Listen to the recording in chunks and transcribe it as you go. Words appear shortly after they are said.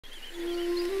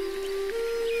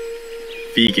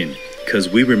Vegan, because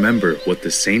we remember what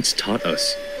the saints taught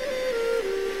us.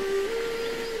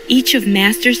 Each of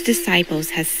Master's disciples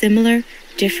has similar,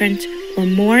 different, or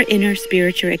more inner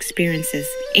spiritual experiences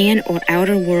and or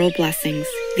outer world blessings.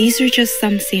 These are just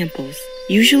some samples.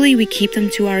 Usually we keep them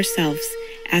to ourselves,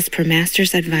 as per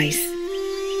Master's advice.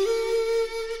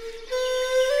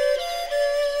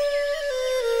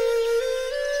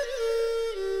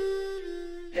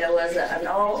 There was an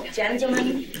old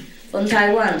gentleman from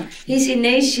Taiwan. He's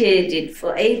initiated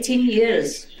for 18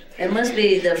 years. It must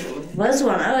be the first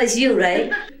one. Oh, it's you,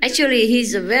 right? Actually,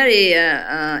 he's a very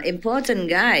important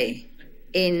guy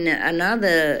in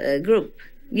another group.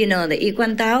 You know, the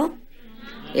I-Kuan Tao?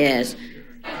 Yes.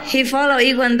 He followed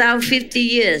I-Kuan Tao 50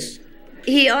 years.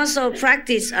 He also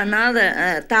practiced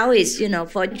another Taoist,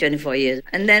 for 24 years.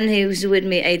 And then he was with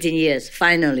me 18 years,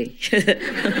 finally.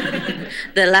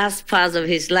 The last part of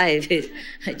his life is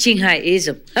Ching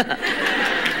Hai-ism.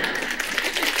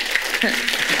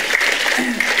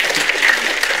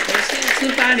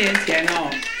 18年前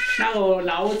那个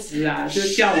老子啊，就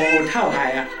叫我跳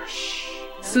海啊。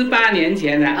18年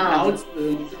前啊，老子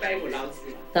你是拜过老子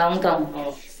吗？懂。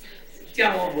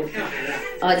叫我跳海了。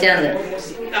哦，这样子。我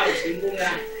悟道成功了，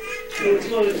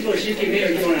做习题没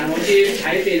有用了，我去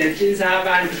台北的金沙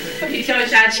班，一跳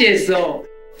下去的时候，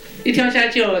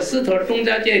石头中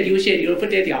间这流血流得不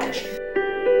得了。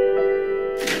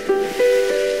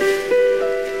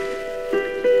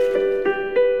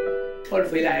后来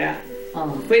回来了。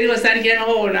回了3天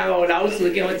后，那个老师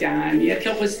跟我讲啊，你也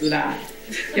跳不死了，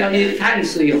要去淡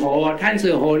水河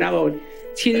那个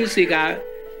清水噶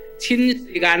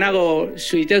那个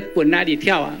水就滚那里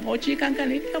跳啊，我去看看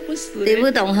你跳不死。你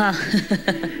不懂哈。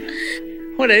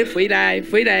后来回来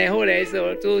后来时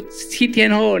候就7天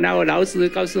后，那个老师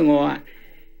告诉我啊，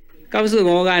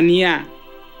你啊，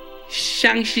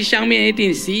上面一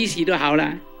定洗一洗就好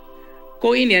了。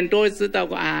过1年多知道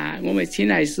啊，我们青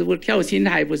海师傅跳青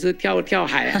海不是跳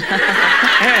海啊。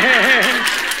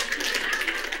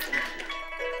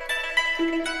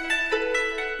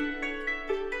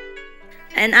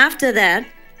And after that,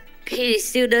 he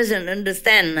still doesn't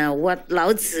understand what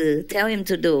Lao Tzu tell him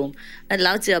to do. And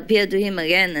Lao Tzu appeared to him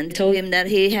again and told him that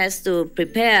he has to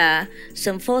prepare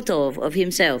some photo of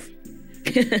himself.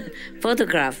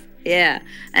 Photograph. Yeah,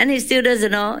 and he still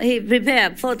doesn't know. He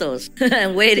prepared photos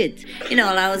and waited.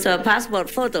 Lao Tzu passport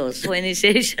photos for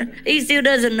initiation. He still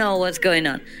doesn't know what's going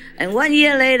on. And 1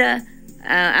 year later,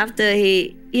 after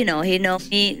he knows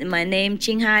me, my name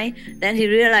Ching Hai, then he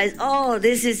realized, oh,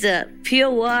 this is a pure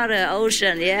water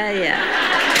ocean. Yeah.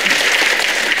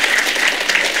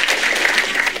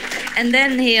 And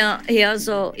then he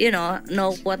also,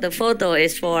 know what the photo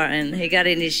is for, and he got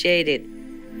initiated.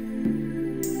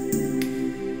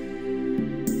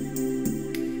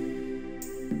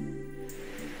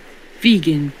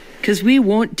 Vegan, because we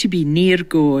want to be near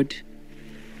God.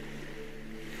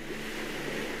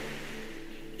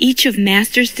 Each of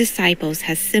Master's disciples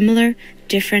has similar,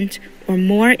 different, or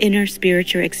more inner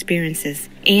spiritual experiences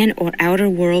and or outer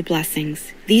world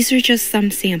blessings. These are just some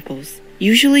samples.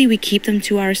 Usually we keep them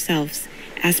to ourselves,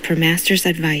 as per Master's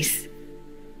advice.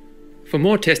 For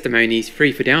more testimonies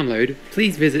free for download,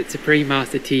 please visit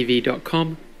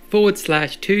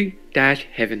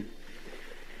suprememastertv.com/2-heaven.